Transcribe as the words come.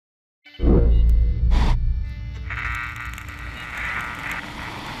Well,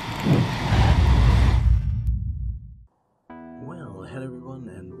 hello everyone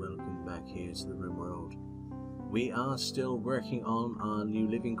and welcome back here to the Rimworld. We are still working on our new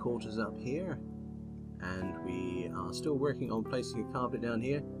living quarters up here, and we are still working on placing a carpet down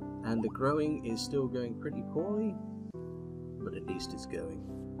here, and the growing is still going pretty poorly, but at least it's going.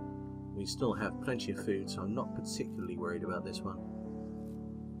 We still have plenty of food, so I'm not particularly worried about this one.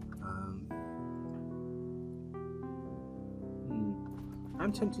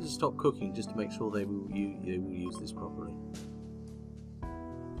 I'm tempted to stop cooking just to make sure they will use this properly.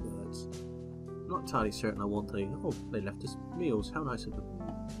 But I'm not entirely certain I want the... Oh, they left us meals. How nice of them.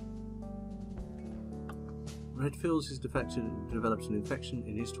 Redfields has developed an infection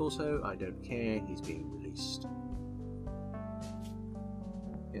in his torso. I don't care. He's being released.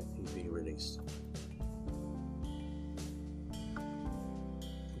 Yep, he's being released.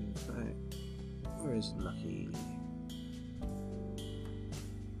 In fact, where is Lucky?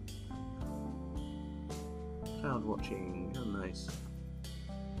 Cloud watching, how nice.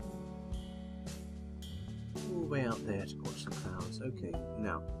 All the way out there to watch some clouds. Okay,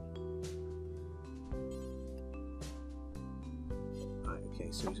 now. Right,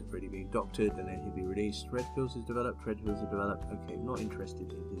 okay, so he's already being doctored and then he'll be released. Red pills is developed, red pills are developed. Okay, not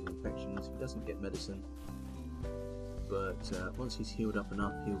interested in his infections. He doesn't get medicine. But once he's healed up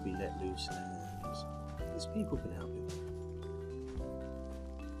enough, he'll be let loose and his people can help him.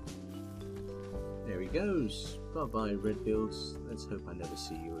 There he goes. Bye-bye, Redfields. Let's hope I never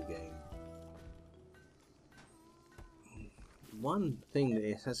see you again. One thing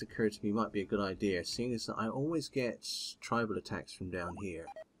that has occurred to me might be a good idea, seeing as that I always get tribal attacks from down here,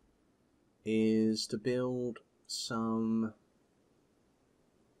 is to build some...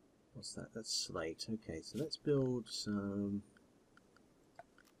 What's that? That's slate. Okay, so let's build some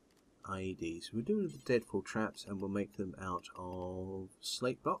IEDs. We're doing the deadfall traps and we'll make them out of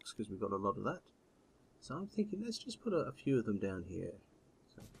slate blocks because we've got a lot of that. So I'm thinking let's just put a few of them down here.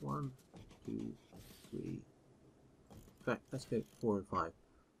 So 1, 2, 3. In fact, let's go 4 and 5.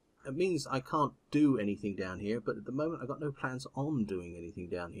 It means I can't do anything down here, but at the moment I've got no plans on doing anything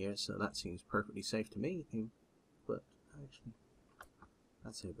down here, so that seems perfectly safe to me. But actually,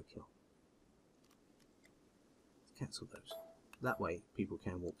 that's overkill. Let's cancel those. That way people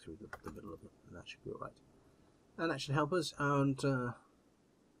can walk through the middle of them, and that should be alright. And that should help us, and to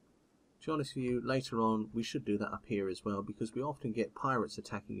be honest with you, later on we should do that up here as well, because we often get pirates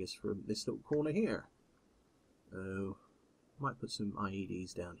attacking us from this little corner here. Oh, might put some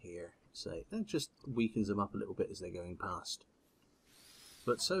IEDs down here, say. That just weakens them up a little bit as they're going past.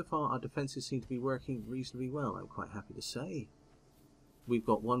 But so far our defences seem to be working reasonably well, I'm quite happy to say. We've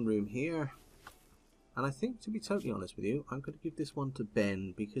got one room here, and I think, to be totally honest with you, I'm going to give this one to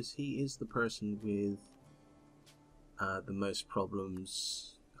Ben, because he is the person with the most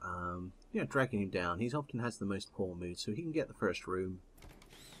problems. Dragging him down. He often has the most poor mood, so he can get the first room,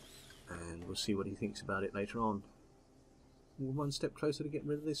 and we'll see what he thinks about it later on. We're one step closer to getting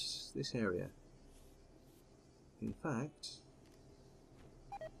rid of this area. In fact,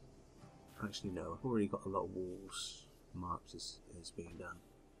 actually no, I've already got a lot of walls marked as being done.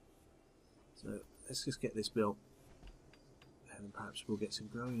 So let's just get this built, and perhaps we'll get some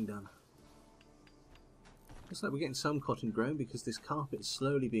growing done. Looks like we're getting some cotton grown because this carpet is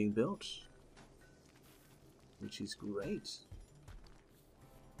slowly being built, which is great.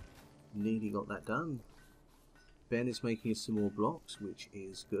 Nearly got that done. Ben is making us some more blocks, which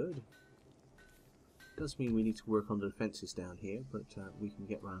is good. Does mean we need to work on the defences down here, but we can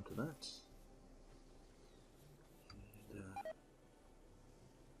get round to that. And,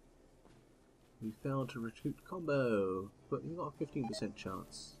 we failed to recruit combo, but we've got a 15%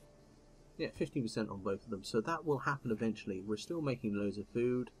 chance. Yeah, 15% on both of them, so that will happen eventually. We're still making loads of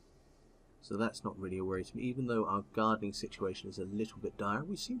food, so that's not really a worry to me. Even though our gardening situation is a little bit dire,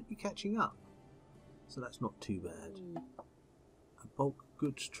 we seem to be catching up, so that's not too bad. A bulk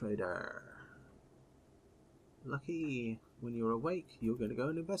goods trader. Lucky, when you're awake, you're going to go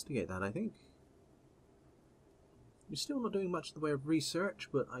and investigate that, I think. We're still not doing much in the way of research,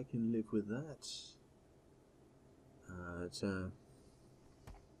 but I can live with that.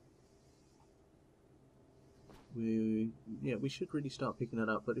 We should really start picking that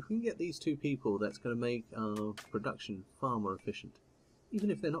up, but if we can get these two people, that's going to make our production far more efficient, even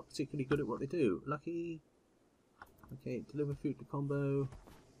if they're not particularly good at what they do. Lucky. Okay, deliver food to combo.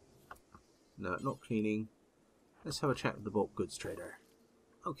 No, not cleaning. Let's have a chat with the bulk goods trader.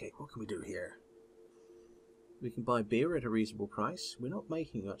 Okay, what can we do here? We can buy beer at a reasonable price. We're not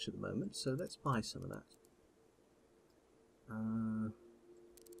making much at the moment, so let's buy some of that.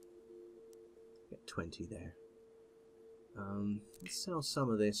 get 20 there. Let's sell some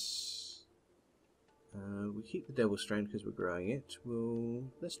of this. We keep the devil strand because we're growing it.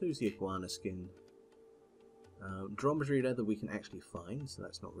 Let's lose the iguana skin. Dromedary leather we can actually find, so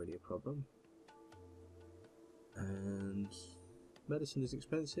that's not really a problem. And medicine is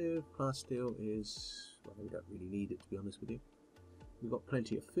expensive. Plasteel is... well, we don't really need it, to be honest with you. We've got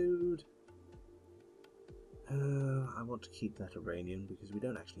plenty of food. I want to keep that Iranian because we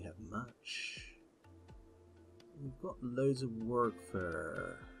don't actually have much. We've got loads of work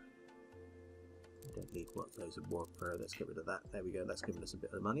fur. We don't need loads of work fur. Let's get rid of that. There we go. That's giving us a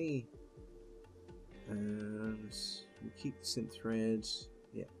bit of money. And we keep the synth threads.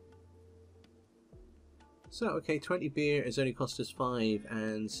 Yeah. So, okay, 20 beer has only cost us 5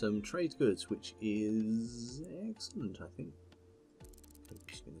 and some trade goods, which is excellent, I think.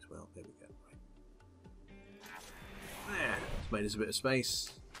 Okay, skin as well. There we go. Right. There. It's made us a bit of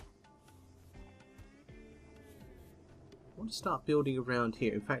space. I want to start building around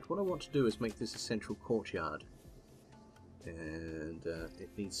here. In fact, what I want to do is make this a central courtyard. And it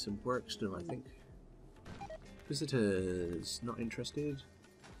needs some work still, I think. Visitors, not interested.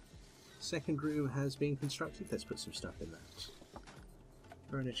 Second room has been constructed. Let's put some stuff in that.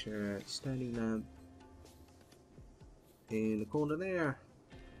 Furniture, standing lamp in the corner there.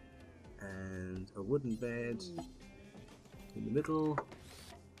 And a wooden bed in the middle.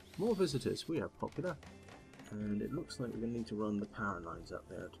 More visitors. We are popular. And it looks like we're going to need to run the power lines up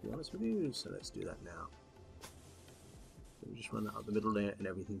there, to be honest with you. So let's do that now. So we just run that up the middle there and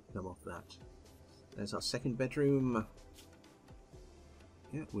everything can come off that. There's our second bedroom.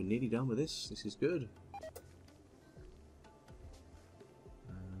 Yeah, we're nearly done with this. This is good.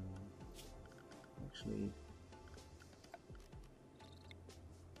 Actually,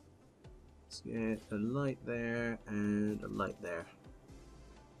 let's get a light there and a light there.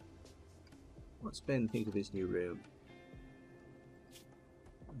 What's Ben think of his new room?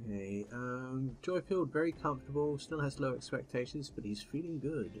 Okay, Joyfield, very comfortable, still has low expectations, but he's feeling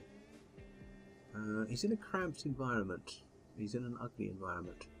good. He's in a cramped environment. He's in an ugly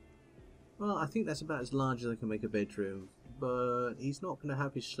environment. Well, I think that's about as large as I can make a bedroom, but he's not going to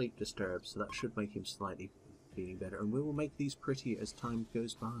have his sleep disturbed, so that should make him slightly feeling better, and we will make these pretty as time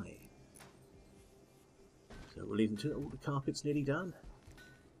goes by. So we'll leave them to all the carpet's nearly done.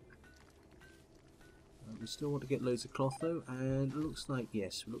 We still want to get loads of cloth though, and it looks like,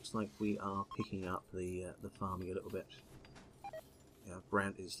 yes, it looks like we are picking up the farming a little bit. Yeah,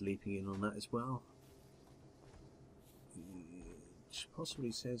 Brant is leaping in on that as well. Which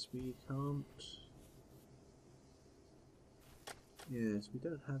possibly says we can't... yes, we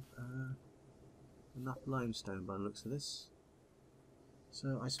don't have enough limestone by the looks of this.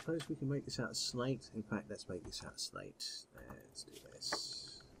 So I suppose we can make this out of slate. In fact, let's make this out of slate. Let's do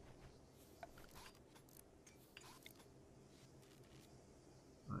this.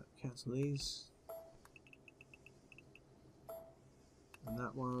 Right, cancel these. And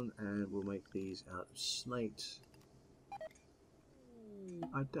that one, and we'll make these out of slate.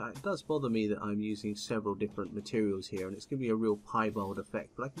 It does bother me that I'm using several different materials here, and it's giving me a real piebald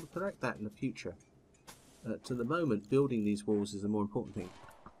effect, but I can correct that in the future. To the moment, building these walls is the more important thing.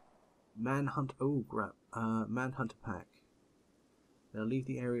 Manhunt, oh crap, Manhunter pack. They'll leave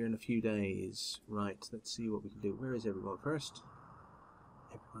the area in a few days. Right, let's see what we can do. Where is everyone first?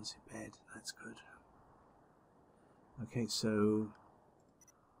 Everyone's in bed, that's good. Okay, so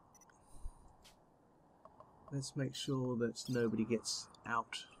let's make sure that nobody gets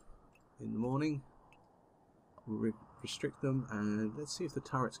out in the morning. We'll restrict them, and let's see if the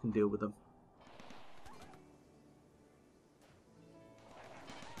turrets can deal with them.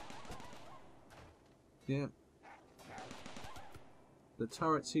 Yeah. The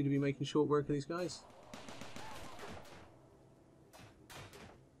turrets seem to be making short work of these guys.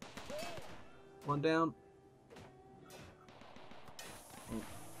 One down.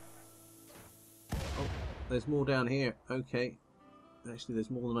 Oh, there's more down here. Okay. Actually, there's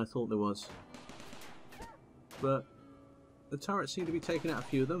more than I thought there was. But the turrets seem to be taking out a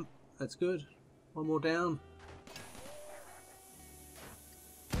few of them. That's good. One more down.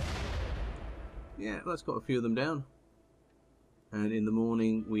 Yeah, that's got a few of them down. And in the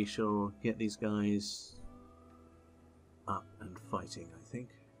morning we shall get these guys up and fighting, I think.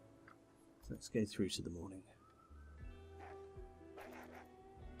 So let's go through to the morning.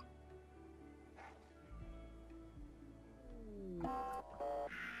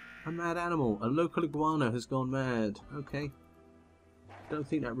 A mad animal. A local iguana has gone mad. Okay. Don't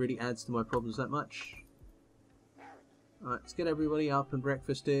think that really adds to my problems that much. Alright, let's get everybody up and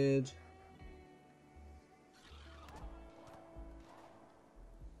breakfasted.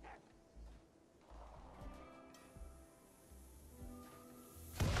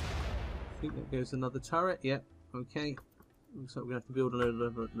 think that goes another turret. Yep. Okay. Looks like we're going to have to build a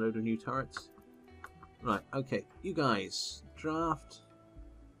load of new turrets. Right. Okay. You guys. Draft.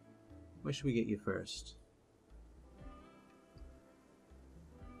 Where should we get you first?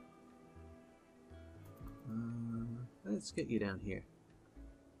 Let's get you down here.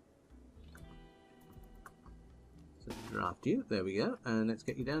 So draft you. There we go. And let's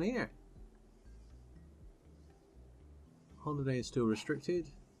get you down here. Holiday is still restricted.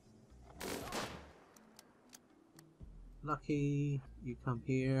 Lucky, you come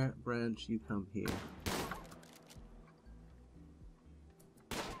here. Branch, you come here.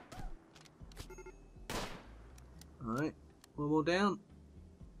 Alright, one more down.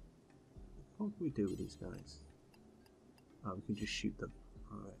 What can we do with these guys? Oh, we can just shoot them.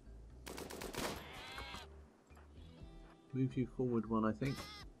 Alright. Move you forward one, I think.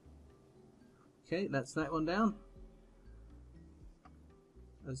 Okay, that's that one down.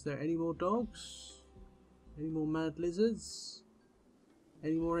 Is there any more dogs? Any more mad lizards?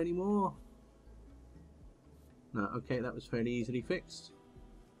 Any more? No, okay, that was fairly easily fixed.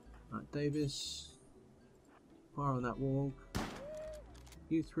 Right, Davis. Fire on that wall.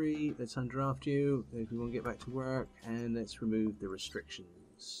 You three, let's undraft you if you want to get back to work, and let's remove the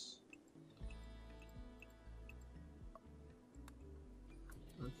restrictions.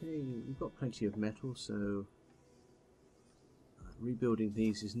 Okay, we've got plenty of metal, so rebuilding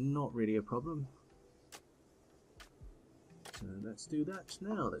these is not really a problem. So let's do that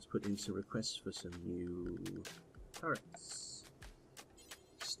now. Let's put in some requests for some new turrets.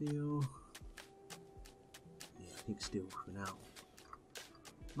 Steel. Yeah, I think steel for now.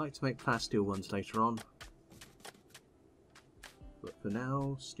 I'd like to make plasteel ones later on, but for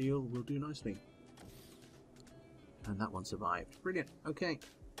now, steel will do nicely. And that one survived. Brilliant. Okay.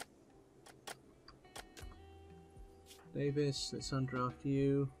 Davis, let's undraft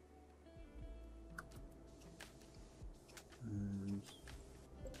you. And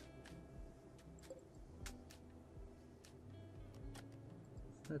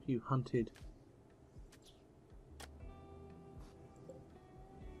have you hunted?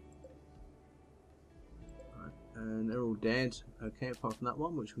 Right, and they're all dead. Okay, apart from that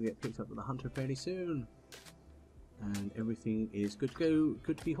one, which will get picked up with the hunter fairly soon. And everything is good to go,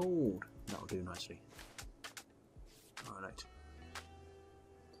 good to be hauled. That'll do nicely. Alright.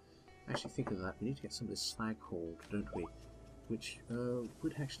 Actually, think of that. We need to get some of this slag hauled, don't we? Which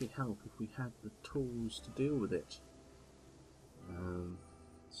would actually help if we had the tools to deal with it.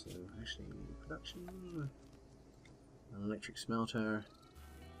 So, actually, production. An electric smelter.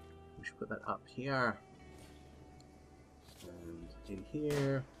 We should put that up here. And in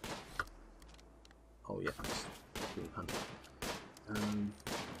here. Oh, yeah.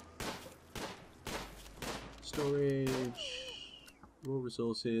 Storage, raw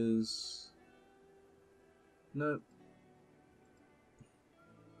resources. No.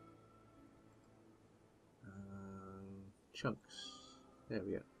 Chunks. There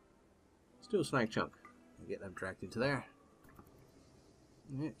we go. Still slag chunk. I'll get them dragged into there.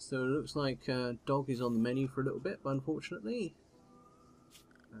 Yeah, so it looks like dog is on the menu for a little bit, but unfortunately.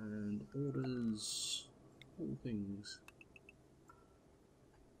 And orders. All things.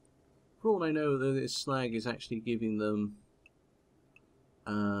 For all I know, though, this slag is actually giving them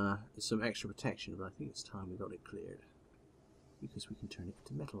some extra protection, but I think it's time we got it cleared. Because we can turn it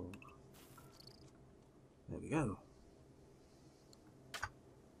into metal. There we go.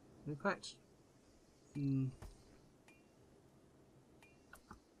 In fact,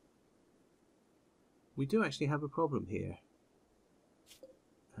 we do actually have a problem here.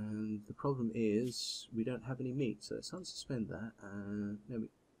 And the problem is we don't have any meat, so let's unsuspend that.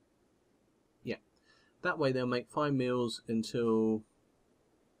 Yeah, that way they'll make fine meals until,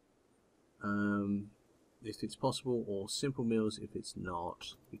 if it's possible, or simple meals if it's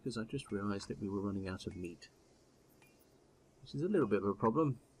not, because I just realised that we were running out of meat, which is a little bit of a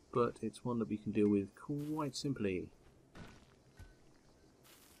problem, but it's one that we can deal with quite simply.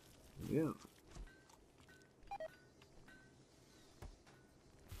 There we go.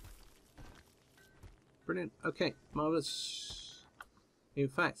 Brilliant. Okay, marvellous. In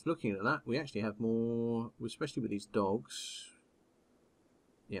fact, looking at that, we actually have more, especially with these dogs.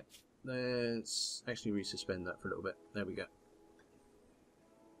 Yeah, let's actually resuspend that for a little bit. There we go.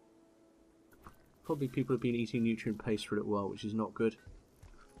 Probably people have been eating nutrient paste for a little while, which is not good.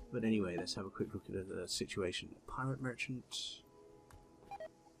 But anyway, let's have a quick look at the situation. Pirate merchant.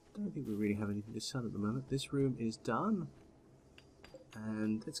 Don't think we really have anything to sell at the moment. This room is done.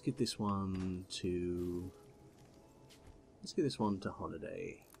 And let's give this one to... Let's give this one to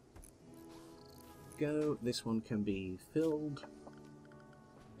holiday. Go. This one can be filled.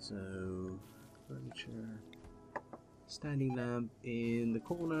 So, furniture, standing lamp in the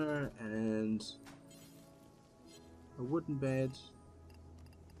corner, and a wooden bed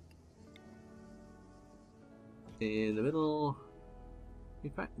in the middle.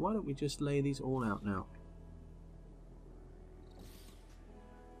 In fact, why don't we just lay these all out now?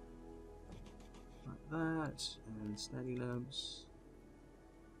 Like that, and standing lamps.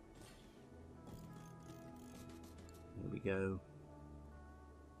 There we go.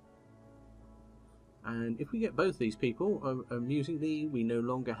 And if we get both these people, amusingly, we no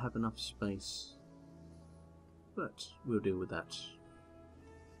longer have enough space. But we'll deal with that.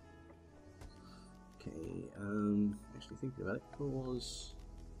 Okay, actually thinking about it, floors,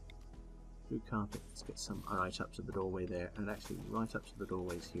 blue carpet, let's get some right up to the doorway there, and actually right up to the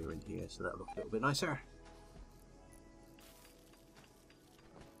doorways here and here, so that'll look a little bit nicer.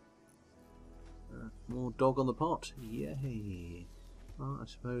 More dog on the pot, yay! Well, I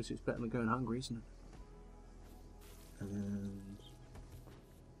suppose it's better than going hungry, isn't it? And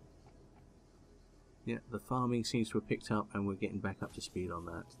yeah, the farming seems to have picked up and we're getting back up to speed on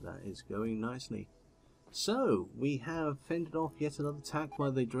that. That is going nicely. So, we have fended off yet another attack by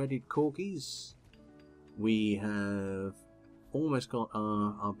the dreaded Corgis. We have almost got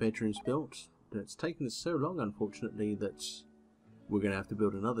our bedrooms built. It's taken us so long, unfortunately, that we're going to have to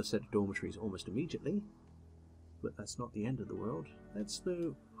build another set of dormitories almost immediately. But that's not the end of the world. Let's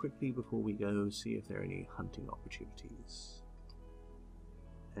do quickly before we go see if there are any hunting opportunities.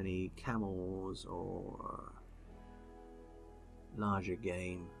 Any camels or larger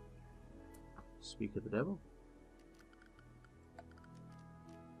game. Speak of the devil.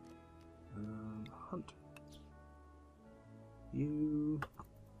 Hunt. You.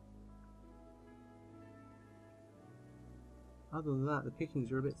 Other than that, the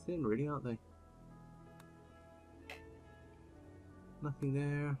pickings are a bit thin, really, aren't they? Nothing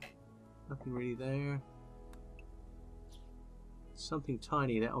there. Nothing really there. Something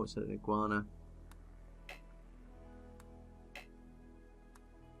tiny there. Oh, it's an iguana.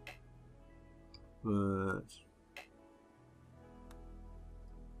 But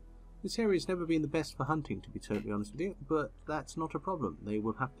this area's never been the best for hunting, to be totally honest with you, but that's not a problem. They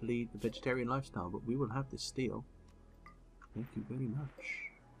will have to lead the vegetarian lifestyle, but we will have this steel. Thank you very much.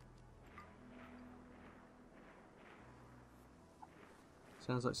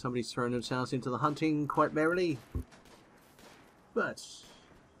 Sounds like somebody's thrown themselves into the hunting quite merrily. But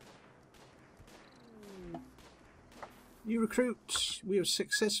new recruit. We have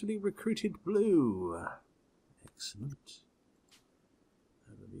successfully recruited Blue. Excellent.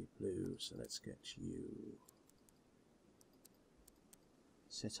 That'll be Blue, so let's get you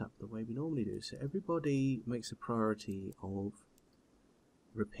set up the way we normally do. So everybody makes a priority of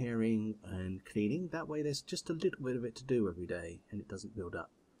repairing and cleaning. That way there's just a little bit of it to do every day and it doesn't build up.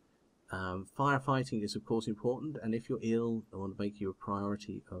 Firefighting is of course important, and if you're ill, I want to make you a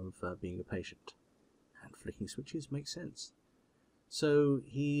priority of being a patient. And flicking switches makes sense. So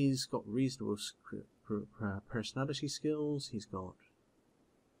he's got reasonable personality skills, he's got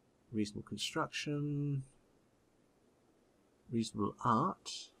reasonable construction, reasonable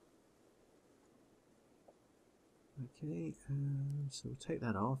art. Okay, so we'll take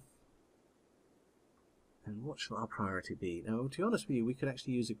that off. And what shall our priority be? Now, to be honest with you, we could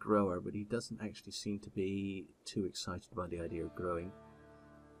actually use a grower, but he doesn't actually seem to be too excited by the idea of growing.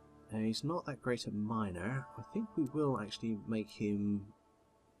 He's not that great a miner. I think we will actually make him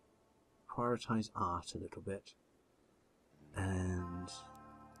prioritize art a little bit. And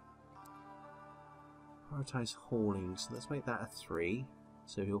prioritize hauling. So let's make that a 3.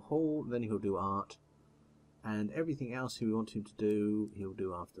 So he'll haul, then he'll do art. And everything else we want him to do, he'll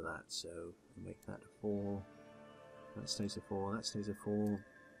do after that. So we'll make that a 4. That stays a 4. That stays a 4.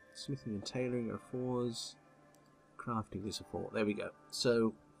 Smithing and tailoring are 4s. Crafting is a 4. There we go.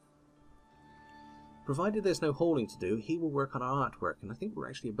 So, provided there's no hauling to do, he will work on our artwork. And I think we're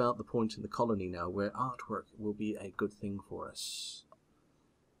actually about the point in the colony now where artwork will be a good thing for us.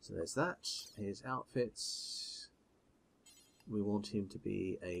 So there's that. His outfits. We want him to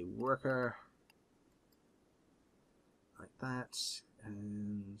be a worker. Like that.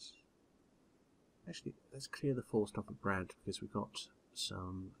 And actually, let's clear the forced off of Brad because we've got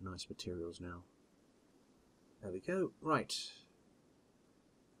some nice materials now. There we go. Right.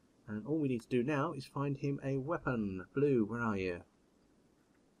 And all we need to do now is find him a weapon. Blue, where are you?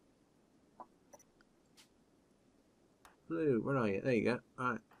 Blue, where are you? There you go.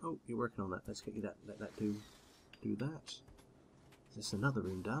 Alright. Oh, you're working on that. Let's get you that. Let that do that. There's another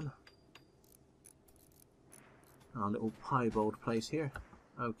room done. Our little piebald place here.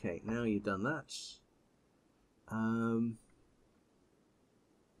 Okay, now you've done that.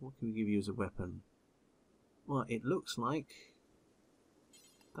 What can we give you as a weapon? Well, it looks like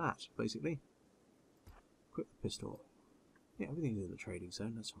that, basically. Equip the pistol. Yeah, everything's in the trading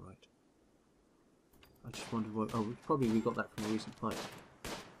zone, that's alright. I just wondered what... Oh, probably we got that from a recent fight.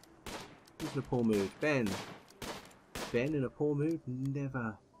 Who's in a poor mood? Ben! Ben in a poor mood?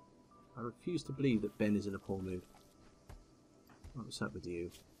 Never. I refuse to believe that Ben is in a poor mood. What's up with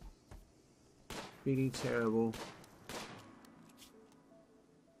you? Feeling terrible.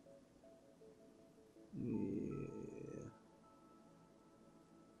 Yeah.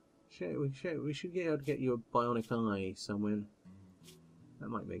 We should be able to get you a bionic eye somewhere. That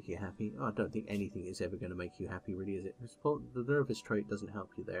might make you happy. Oh, I don't think anything is ever going to make you happy, really, is it? The nervous trait doesn't help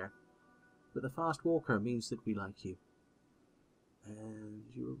you there. But the fast walker means that we like you. And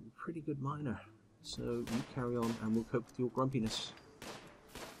you're a pretty good miner. So you carry on and we'll cope with your grumpiness.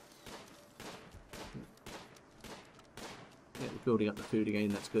 Yeah, we're building up the food again,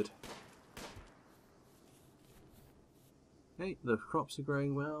 that's good. Okay, the crops are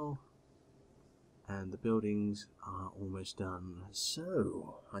growing well. And the buildings are almost done.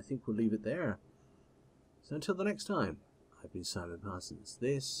 So, I think we'll leave it there. So until the next time, I've been Simon Parsons.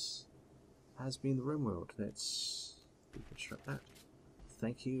 This has been the Rimworld. Let's deconstruct that.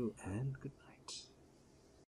 Thank you and goodbye.